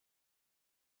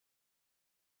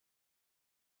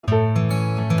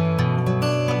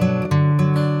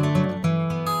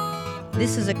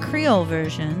This is a Creole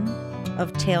version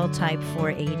of Tale Type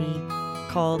 480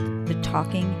 called The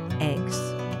Talking Eggs.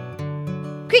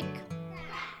 Creak!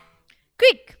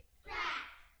 Creak!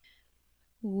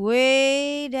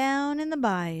 Way down in the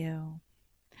bayou,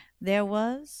 there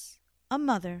was a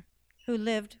mother who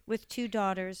lived with two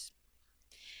daughters.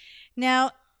 Now,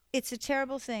 it's a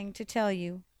terrible thing to tell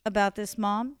you about this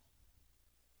mom,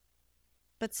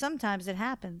 but sometimes it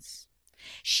happens.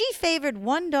 She favored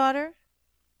one daughter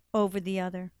over the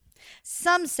other.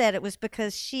 Some said it was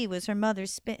because she was her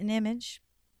mother's spitting image.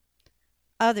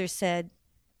 Others said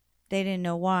they didn't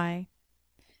know why.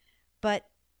 But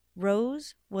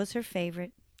Rose was her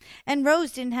favorite. And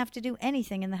Rose didn't have to do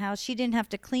anything in the house. She didn't have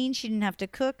to clean. She didn't have to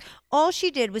cook. All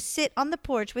she did was sit on the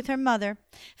porch with her mother,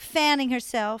 fanning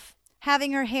herself,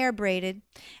 having her hair braided,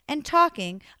 and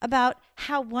talking about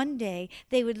how one day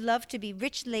they would love to be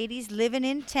rich ladies living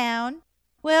in town.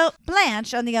 Well,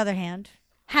 Blanche, on the other hand,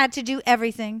 had to do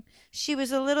everything. She was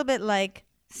a little bit like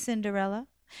Cinderella.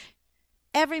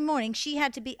 Every morning she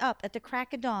had to be up at the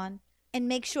crack of dawn and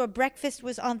make sure breakfast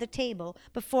was on the table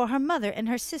before her mother and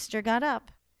her sister got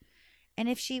up. And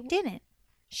if she didn't,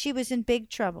 she was in big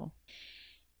trouble.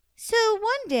 So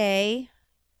one day,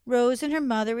 Rose and her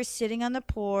mother were sitting on the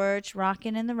porch,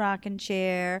 rocking in the rocking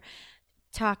chair,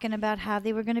 talking about how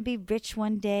they were going to be rich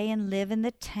one day and live in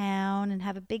the town and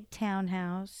have a big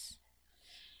townhouse.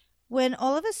 When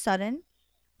all of a sudden,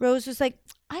 Rose was like,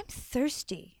 "I'm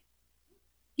thirsty."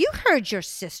 "You heard your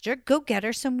sister. Go get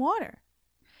her some water."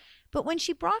 But when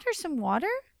she brought her some water,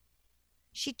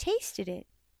 she tasted it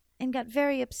and got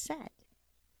very upset.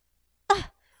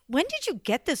 When did you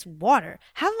get this water?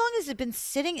 How long has it been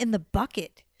sitting in the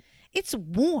bucket? It's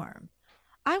warm.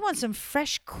 I want some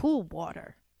fresh, cool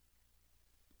water."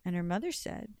 And her mother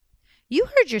said, "You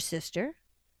heard your sister.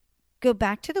 Go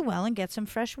back to the well and get some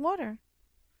fresh water."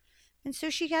 And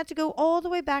so she had to go all the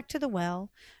way back to the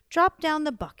well, drop down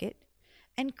the bucket,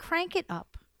 and crank it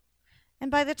up.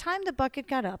 And by the time the bucket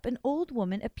got up, an old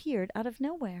woman appeared out of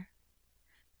nowhere.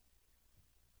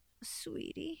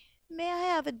 "Sweetie, may I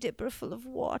have a dipper full of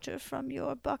water from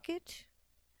your bucket?"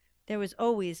 There was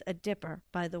always a dipper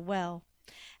by the well,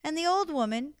 and the old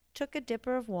woman took a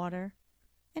dipper of water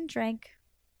and drank.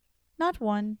 Not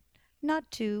one, not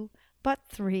two, but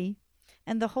three,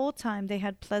 and the whole time they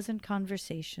had pleasant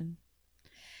conversation.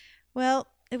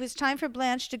 Well, it was time for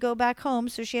Blanche to go back home,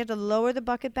 so she had to lower the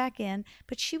bucket back in,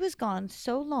 but she was gone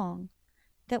so long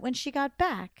that when she got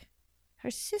back,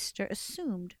 her sister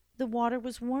assumed the water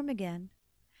was warm again,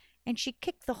 and she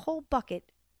kicked the whole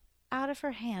bucket out of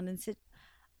her hand and said,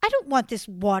 "I don't want this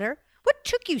water. What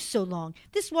took you so long?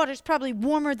 This water's probably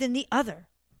warmer than the other."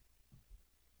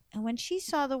 And when she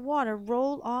saw the water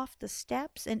roll off the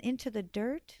steps and into the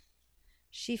dirt,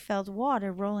 she felt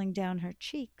water rolling down her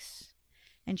cheeks.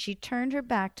 And she turned her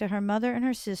back to her mother and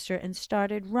her sister and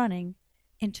started running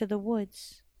into the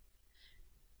woods.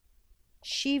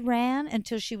 She ran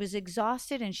until she was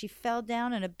exhausted and she fell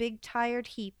down in a big tired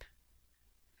heap.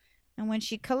 And when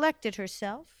she collected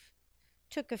herself,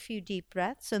 took a few deep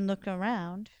breaths and looked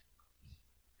around,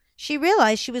 she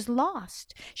realized she was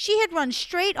lost. She had run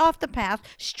straight off the path,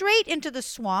 straight into the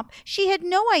swamp. She had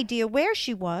no idea where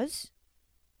she was.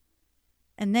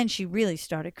 And then she really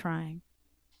started crying.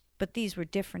 But these were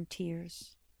different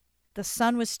tears. The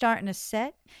sun was starting to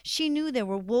set. She knew there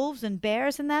were wolves and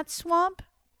bears in that swamp.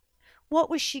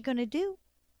 What was she going to do?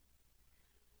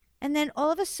 And then all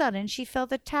of a sudden, she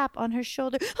felt a tap on her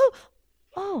shoulder.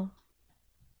 Oh,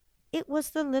 it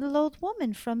was the little old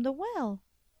woman from the well.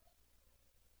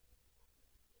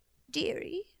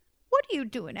 "Dearie, what are you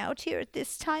doing out here at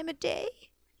this time of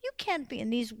day? You can't be in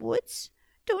these woods.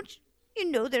 Don't you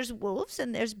know there's wolves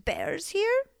and there's bears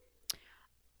here?"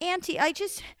 "Auntie,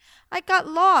 I got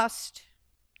lost."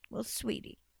 "Well,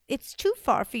 sweetie, it's too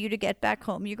far for you to get back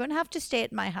home. You're going to have to stay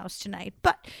at my house tonight.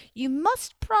 But you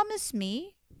must promise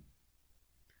me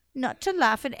not to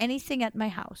laugh at anything at my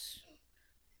house."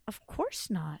 "Of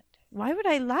course not. Why would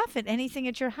I laugh at anything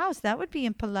at your house? That would be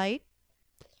impolite."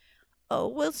 "Oh,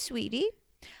 well, sweetie,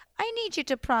 I need you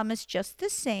to promise just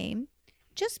the same.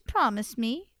 Just promise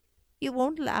me you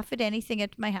won't laugh at anything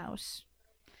at my house."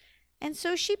 And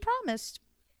so she promised.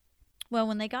 Well,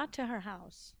 when they got to her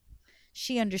house,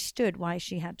 she understood why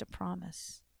she had to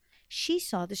promise. She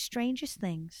saw the strangest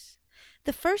things.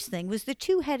 The first thing was the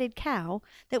two-headed cow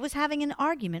that was having an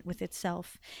argument with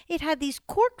itself. It had these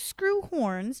corkscrew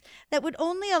horns that would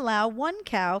only allow one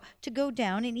cow to go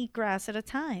down and eat grass at a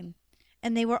time.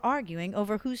 And they were arguing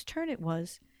over whose turn it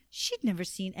was. She'd never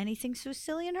seen anything so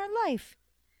silly in her life.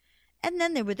 And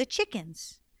then there were the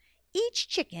chickens. Each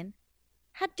chicken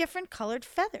had different colored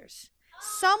feathers.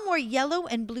 Some were yellow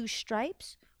and blue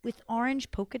stripes with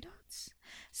orange polka dots.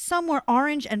 Some were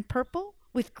orange and purple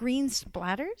with green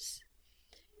splatters.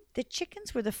 The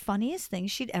chickens were the funniest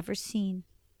things she'd ever seen.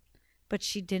 But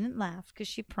she didn't laugh because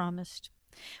she promised.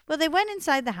 Well, they went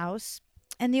inside the house,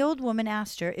 and the old woman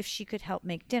asked her if she could help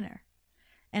make dinner.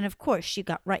 And of course, she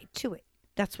got right to it.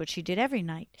 That's what she did every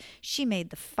night. She made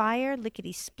the fire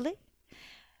lickety-split,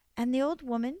 and the old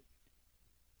woman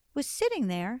was sitting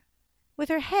there with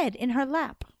her head in her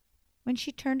lap when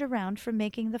she turned around from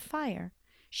making the fire.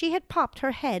 She had popped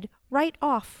her head right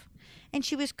off, and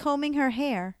she was combing her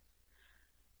hair.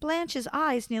 Blanche's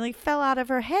eyes nearly fell out of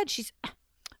her head. She's,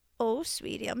 "Oh,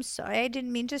 sweetie, I'm sorry. I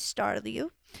didn't mean to startle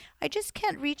you. I just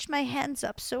can't reach my hands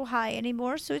up so high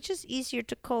anymore, so it's just easier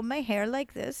to comb my hair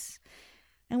like this."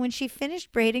 And when she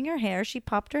finished braiding her hair, she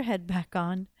popped her head back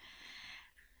on.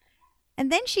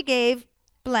 And then she gave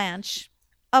Blanche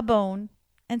a bone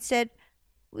and said,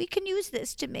 "We can use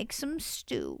this to make some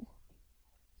stew."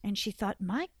 And she thought,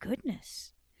 my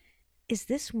goodness, is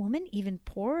this woman even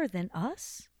poorer than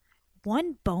us?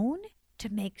 One bone to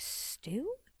make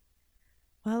stew?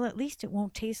 Well, at least it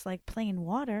won't taste like plain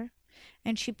water.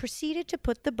 And she proceeded to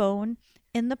put the bone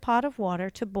in the pot of water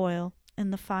to boil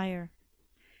in the fire.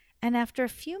 And after a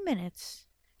few minutes,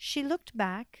 she looked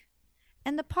back,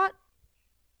 and the pot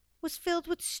was filled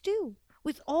with stew,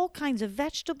 with all kinds of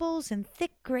vegetables and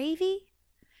thick gravy.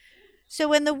 So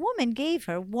when the woman gave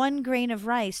her 1 grain of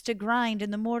rice to grind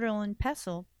in the mortar and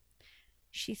pestle,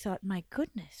 she thought, my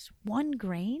goodness, 1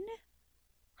 grain?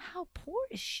 How poor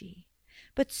is she?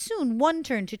 But soon 1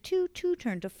 turned to 2, 2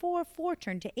 turned to 4, 4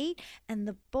 turned to 8, and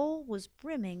the bowl was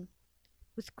brimming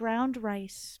with ground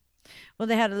rice. Well,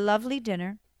 they had a lovely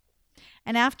dinner.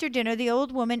 And after dinner, the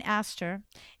old woman asked her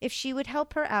if she would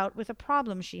help her out with a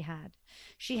problem she had.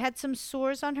 She had some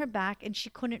sores on her back, and she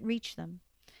couldn't reach them.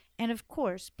 And of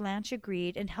course, Blanche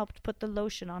agreed and helped put the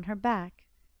lotion on her back.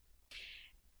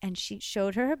 And she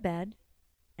showed her bed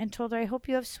and told her, "I hope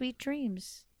you have sweet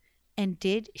dreams." And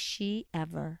did she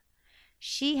ever?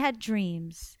 She had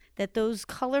dreams that those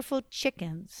colorful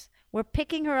chickens were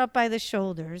picking her up by the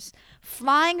shoulders,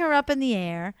 flying her up in the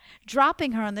air,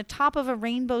 dropping her on the top of a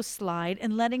rainbow slide,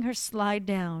 and letting her slide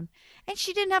down. And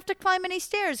she didn't have to climb any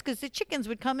stairs because the chickens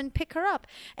would come and pick her up.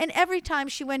 And every time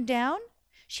she went down,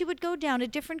 she would go down a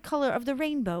different color of the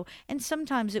rainbow, and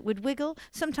sometimes it would wiggle,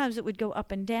 sometimes it would go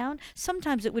up and down,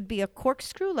 sometimes it would be a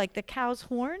corkscrew like the cow's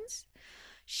horns.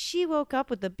 She woke up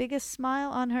with the biggest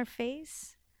smile on her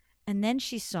face, and then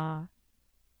she saw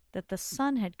that the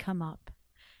sun had come up,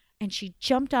 and she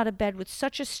jumped out of bed with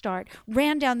such a start,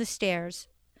 ran down the stairs,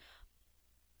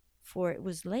 for it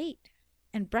was late,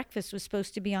 and breakfast was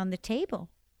supposed to be on the table.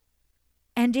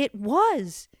 And it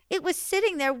was. It was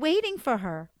sitting there waiting for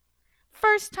her.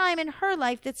 First time in her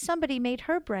life that somebody made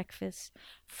her breakfast.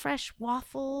 Fresh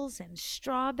waffles and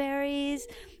strawberries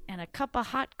and a cup of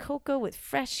hot cocoa with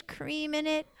fresh cream in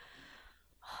it.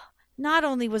 Not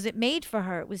only was it made for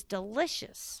her, it was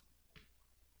delicious.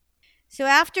 So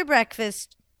after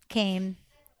breakfast came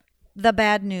the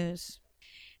bad news.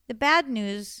 The bad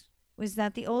news was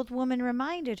that the old woman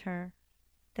reminded her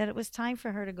that it was time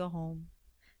for her to go home,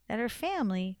 that her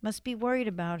family must be worried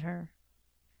about her.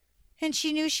 And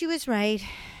she knew she was right.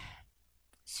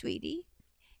 "Sweetie,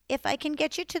 if I can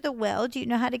get you to the well, do you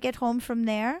know how to get home from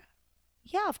there?"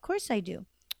 "Yeah, of course I do."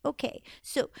 "Okay,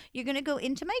 so you're going to go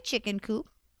into my chicken coop.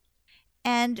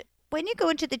 And when you go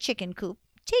into the chicken coop,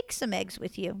 take some eggs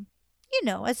with you,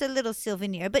 as a little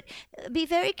souvenir. But be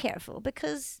very careful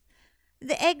because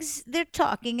the eggs, they're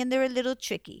talking and they're a little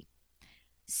tricky.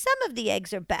 Some of the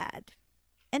eggs are bad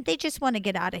and they just want to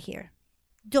get out of here.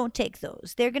 Don't take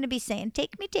those. They're going to be saying,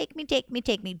 'Take me, take me, take me,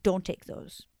 take me.' Don't take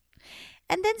those.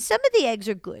 And then some of the eggs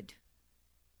are good.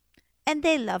 And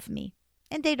they love me.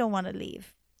 And they don't want to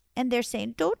leave. And they're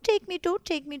saying, 'Don't take me, don't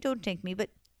take me, don't take me.' But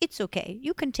it's okay.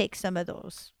 You can take some of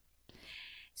those.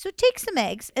 So take some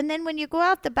eggs. And then when you go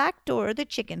out the back door of the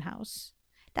chicken house,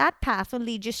 that path will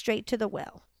lead you straight to the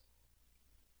well.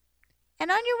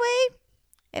 And on your way,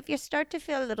 if you start to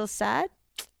feel a little sad,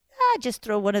 just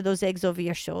throw one of those eggs over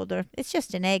your shoulder. It's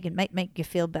just an egg. It might make you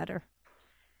feel better."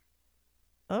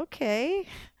 "Okay."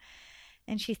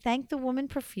 And she thanked the woman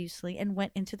profusely and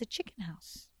went into the chicken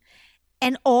house.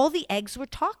 And all the eggs were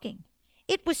talking.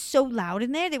 It was so loud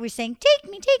in there. They were saying, "Take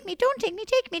me, don't take me,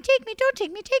 take me, take me, don't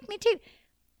take me, take me, take me."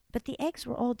 But the eggs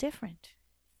were all different.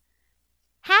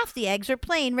 Half the eggs are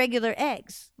plain regular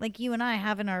eggs, like you and I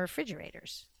have in our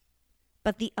refrigerators.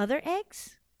 But the other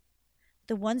eggs,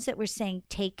 the ones that were saying,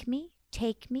 "Take me,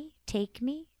 take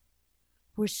me,"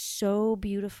 were so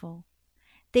beautiful.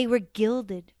 They were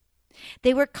gilded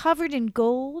They were covered in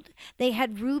gold. They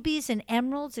had rubies and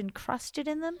emeralds encrusted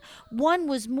in them. One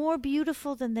was more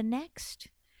beautiful than the next.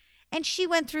 And she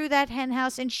went through that hen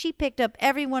house and she picked up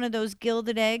every one of those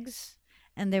gilded eggs.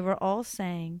 And they were all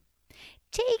saying,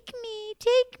 "Take me,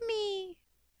 take me."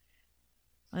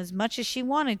 As much as she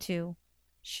wanted to,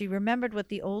 she remembered what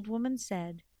the old woman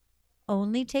said.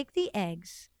 Only take the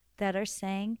eggs that are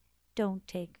saying, "Don't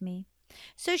take me."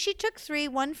 So she took 3,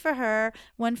 one for her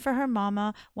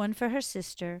mama, one for her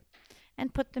sister,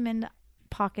 and put them in the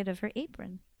pocket of her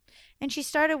apron. And she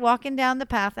started walking down the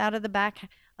path out of the back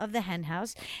of the hen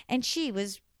house, and she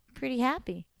was pretty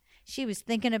happy. She was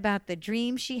thinking about the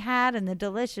dream she had and the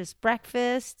delicious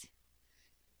breakfast.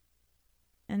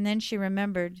 And then she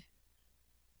remembered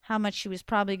how much she was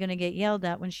probably going to get yelled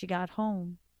at when she got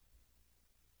home.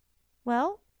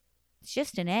 Well, it's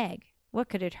just an egg. What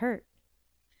could it hurt?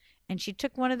 And she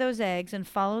took one of those eggs and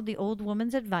followed the old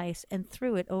woman's advice and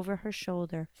threw it over her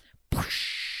shoulder.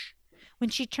 Poosh! When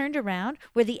she turned around,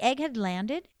 where the egg had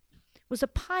landed was a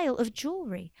pile of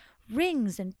jewelry,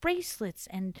 rings and bracelets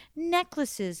and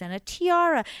necklaces and a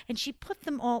tiara, and she put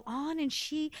them all on and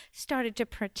she started to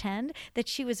pretend that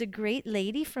she was a great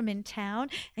lady from in town,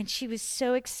 and she was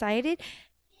so excited.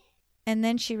 And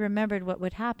then she remembered what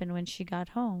would happen when she got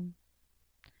home.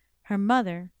 Her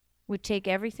mother would take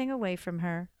everything away from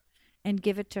her and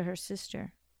give it to her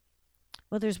sister.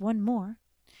 Well, there's one more.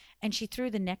 And she threw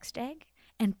the next egg,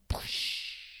 and push!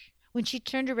 When she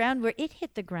turned around, where it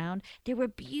hit the ground, there were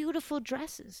beautiful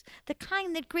dresses, the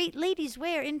kind that great ladies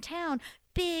wear in town.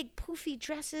 Big, poofy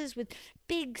dresses with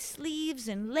big sleeves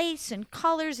and lace and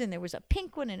colors, and there was a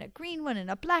pink one and a green one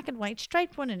and a black and white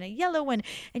striped one and a yellow one,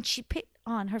 and she picked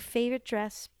on her favorite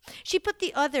dress. She put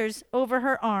the others over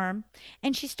her arm,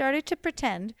 and she started to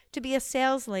pretend to be a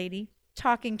sales lady,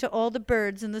 talking to all the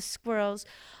birds and the squirrels.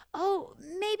 "Oh,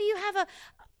 maybe you have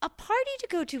a party to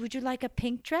go to. Would you like a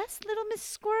pink dress, little Miss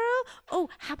Squirrel? Oh,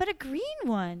 how about a green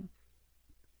one?"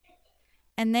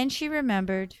 And then she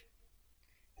remembered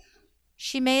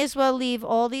she may as well leave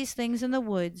all these things in the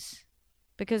woods,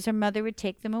 because her mother would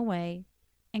take them away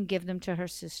and give them to her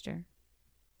sister.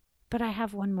 "But I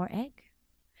have one more egg."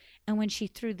 And when she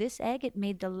threw this egg, it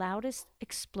made the loudest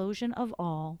explosion of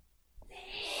all.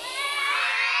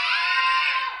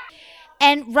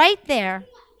 And right there,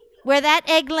 where that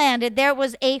egg landed, there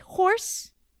was a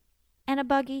horse and a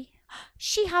buggy.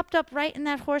 She hopped up right in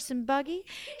that horse and buggy.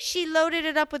 She loaded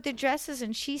it up with the dresses,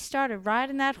 and she started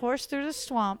riding that horse through the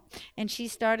swamp, and she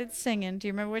started singing. Do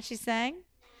you remember what she sang?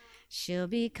 "She'll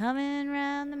be coming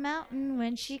round the mountain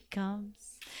when she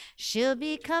comes. She'll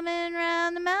be coming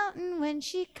round the mountain when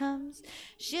she comes.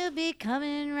 She'll be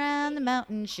coming round the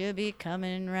mountain. She'll be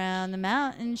coming round the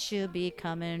mountain. She'll be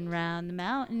coming round the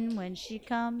mountain when she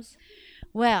comes."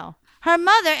 Well, her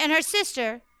mother and her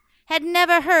sister had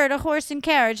never heard a horse and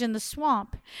carriage in the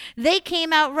swamp. They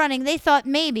came out running. They thought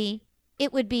maybe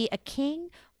it would be a king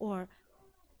or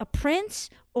a prince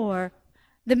or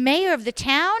the mayor of the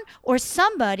town or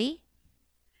somebody.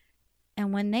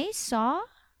 And when they saw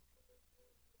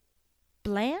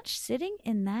Blanche sitting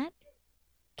in that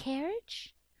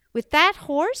carriage with that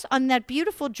horse on that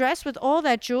beautiful dress with all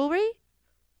that jewelry,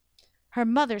 her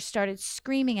mother started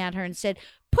screaming at her and said,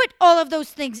 "Put all of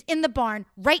those things in the barn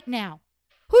right now.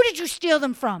 Who did you steal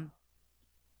them from?"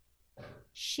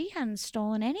 She hadn't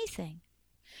stolen anything.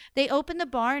 They opened the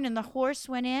barn and the horse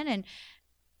went in, and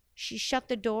she shut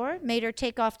the door, made her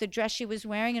take off the dress she was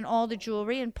wearing and all the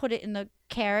jewelry and put it in the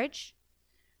carriage.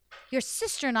 "Your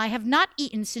sister and I have not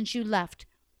eaten since you left.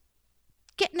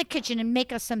 Get in the kitchen and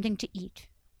make us something to eat."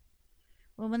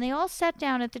 Well, when they all sat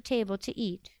down at the table to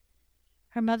eat,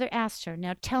 her mother asked her,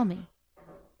 "Now tell me,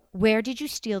 where did you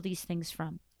steal these things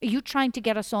from? Are you trying to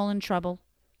get us all in trouble?"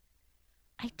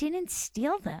 "I didn't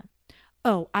steal them."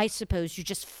 "Oh, I suppose you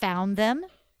just found them?"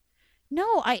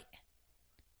 "No,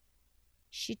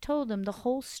 She told them the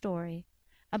whole story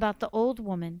about the old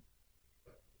woman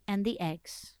and the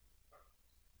eggs.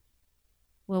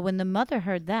 Well, when the mother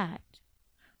heard that,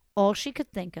 all she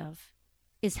could think of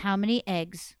is how many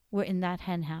eggs were in that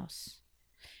hen house.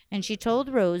 And she told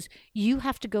Rose, "You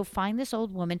have to go find this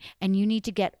old woman, and you need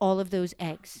to get all of those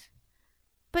eggs."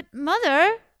 "But,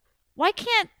 Mother, why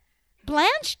can't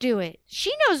Blanche do it?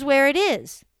 She knows where it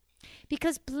is."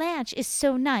 "Because Blanche is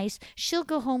so nice, she'll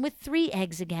go home with 3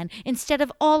 eggs again instead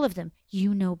of all of them.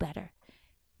 You know better.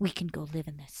 We can go live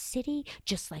in the city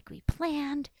just like we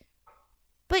planned."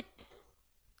 "But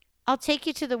I'll take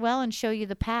you to the well and show you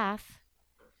the path."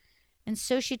 And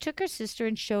so she took her sister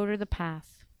and showed her the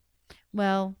path.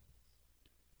 Well,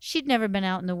 she'd never been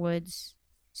out in the woods,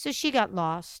 so she got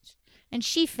lost, and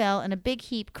she fell in a big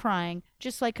heap crying,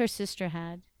 just like her sister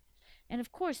had. And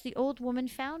of course, the old woman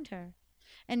found her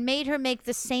and made her make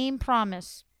the same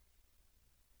promise.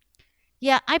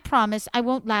 Yeah, I promise I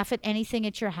won't laugh at anything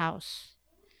at your house.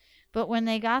 But when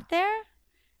they got there,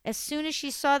 as soon as she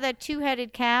saw that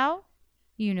two-headed cow,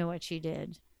 you know what she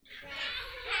did.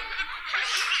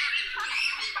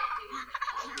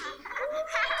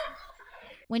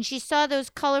 When she saw those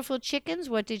colorful chickens,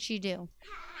 what did she do?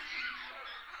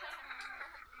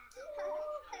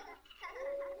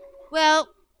 Well,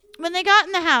 when they got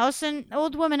in the house, an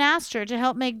old woman asked her to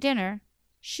help make dinner.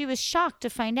 She was shocked to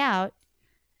find out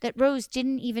that Rose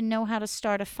didn't even know how to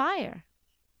start a fire.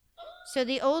 So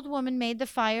the old woman made the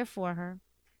fire for her.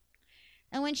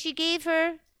 And when she gave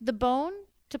her the bone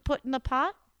to put in the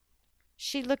pot,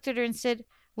 she looked at her and said,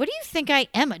 "What do you think I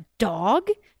am, a dog?"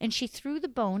 And she threw the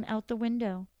bone out the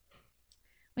window.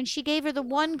 When she gave her the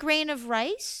 1 grain of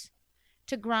rice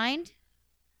to grind,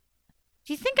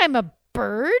 "Do you think I'm a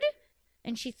bird?"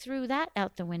 And she threw that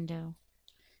out the window.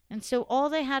 And so all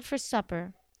they had for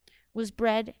supper was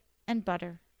bread and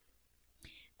butter.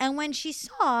 And when she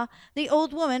saw the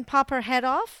old woman pop her head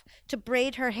off to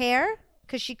braid her hair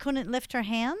because she couldn't lift her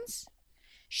hands,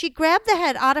 she grabbed the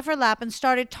head out of her lap and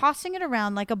started tossing it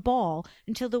around like a ball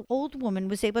until the old woman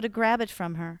was able to grab it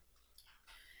from her.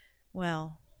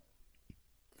 Well,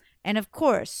 and of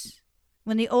course,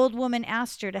 when the old woman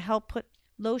asked her to help put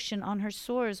lotion on her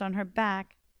sores on her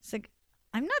back, it's like,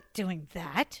 "I'm not doing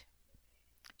that."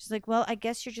 She's like, "Well, I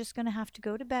guess you're just going to have to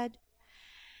go to bed.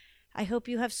 I hope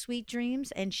you have sweet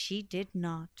dreams." And she did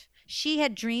not. She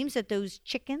had dreams that those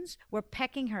chickens were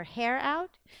pecking her hair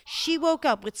out. She woke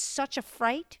up with such a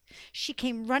fright. She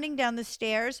came running down the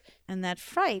stairs, and that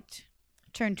fright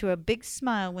turned to a big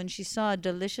smile when she saw a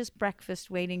delicious breakfast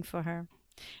waiting for her.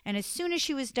 And as soon as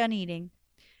she was done eating,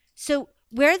 "So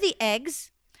where are the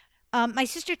eggs? My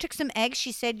sister took some eggs.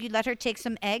 She said you let her take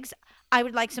some eggs. I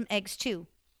would like some eggs too,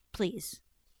 please."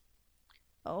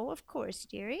 "Oh, of course,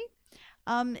 dearie.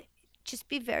 Just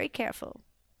be very careful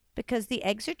because the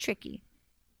eggs are tricky.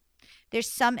 There's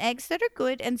some eggs that are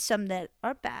good and some that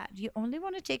are bad. You only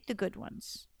want to take the good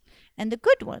ones. And the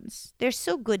good ones, they're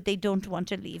so good they don't want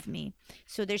to leave me.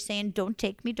 So they're saying, 'Don't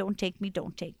take me, don't take me,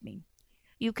 don't take me.'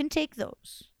 You can take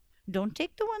those. Don't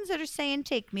take the ones that are saying,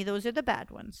 'Take me.' Those are the bad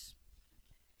ones."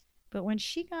 But when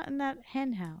she got in that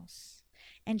hen house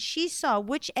and she saw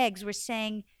which eggs were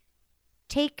saying,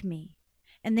 "Take me,"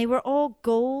 and they were all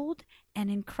gold and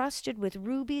encrusted with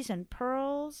rubies and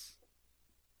pearls,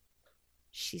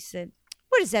 she said,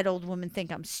 "What does that old woman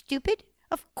think? I'm stupid?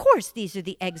 Of course these are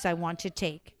the eggs I want to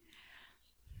take."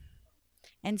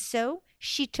 And so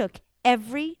she took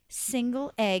every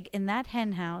single egg in that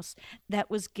hen house that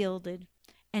was gilded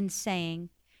and saying,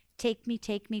 "Take me,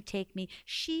 take me, take me."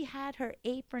 She had her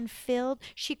apron filled.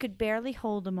 She could barely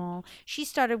hold them all. She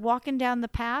started walking down the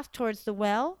path towards the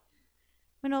well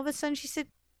when all of a sudden she said,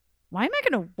 "Why am I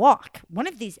going to walk? One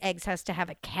of these eggs has to have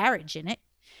a carriage in it."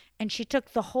 And she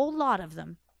took the whole lot of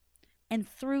them and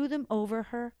threw them over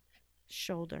her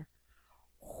shoulder.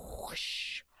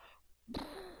 Whoosh.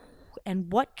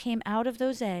 And what came out of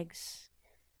those eggs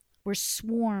were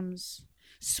swarms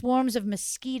of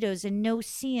mosquitoes and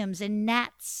no-see-ums and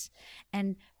gnats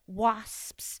and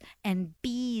wasps and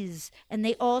bees, and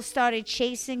they all started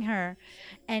chasing her,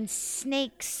 and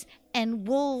snakes and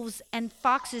wolves and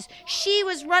foxes. She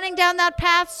was running down that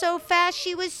path so fast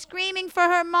she was screaming for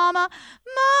her mama,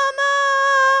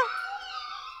 "Mama!"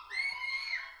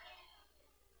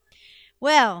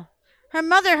 Well, her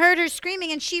mother heard her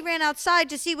screaming and she ran outside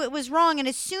to see what was wrong, and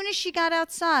as soon as she got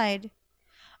outside,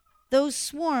 those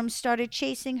swarms started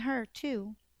chasing her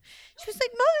too. She was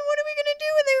like, "Mother, what are we going to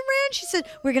do?" And they ran. She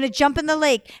said, "We're going to jump in the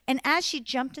lake." And as she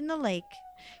jumped in the lake,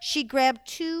 she grabbed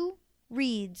 2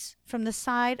 reeds from the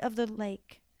side of the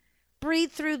lake.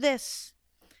 "Breathe through this."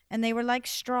 And they were like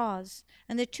straws.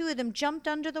 And the 2 of them jumped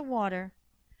under the water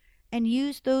and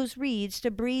used those reeds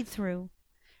to breathe through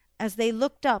as they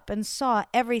looked up and saw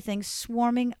everything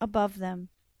swarming above them.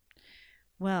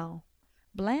 Well,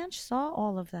 Blanche saw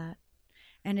all of that.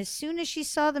 And as soon as she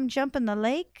saw them jump in the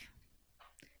lake,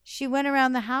 she went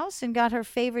around the house and got her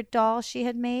favorite doll she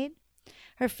had made,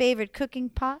 her favorite cooking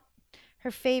pot, her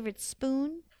favorite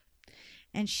spoon,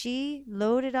 and she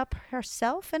loaded up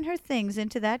herself and her things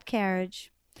into that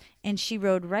carriage, and she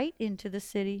rode right into the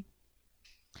city.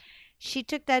 She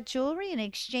took that jewelry and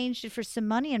exchanged it for some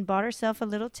money and bought herself a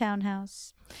little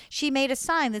townhouse. She made a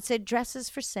sign that said "Dresses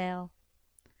for Sale,"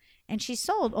 and she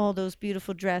sold all those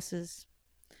beautiful dresses.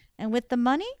 And with the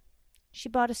money, she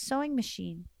bought a sewing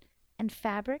machine and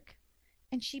fabric,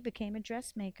 and she became a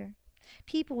dressmaker.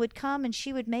 People would come and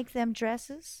she would make them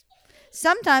dresses.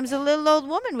 Sometimes a little old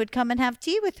woman would come and have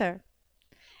tea with her.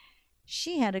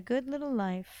 she had a good little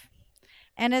life.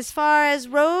 And as far as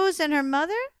Rose and her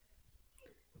mother,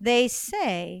 they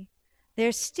say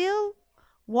they're still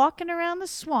walking around the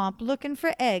swamp looking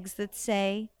for eggs that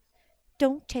say,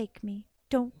 "Don't take me,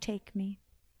 don't take me."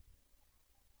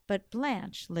 But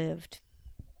Blanche lived.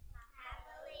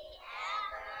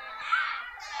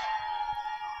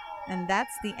 And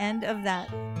that's the end of that.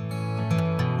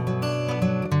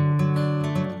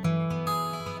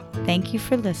 Thank you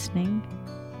for listening.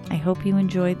 I hope you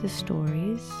enjoyed the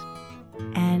stories.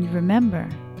 And remember,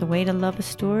 the way to love a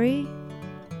story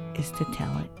is to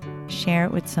tell it. Share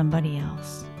it with somebody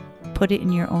else. Put it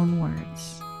in your own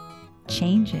words.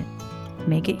 Change it.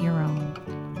 Make it your own.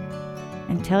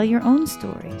 And tell your own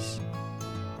stories.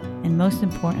 And most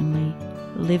importantly,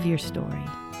 live your story.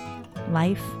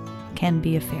 Life can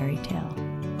be a fairy tale.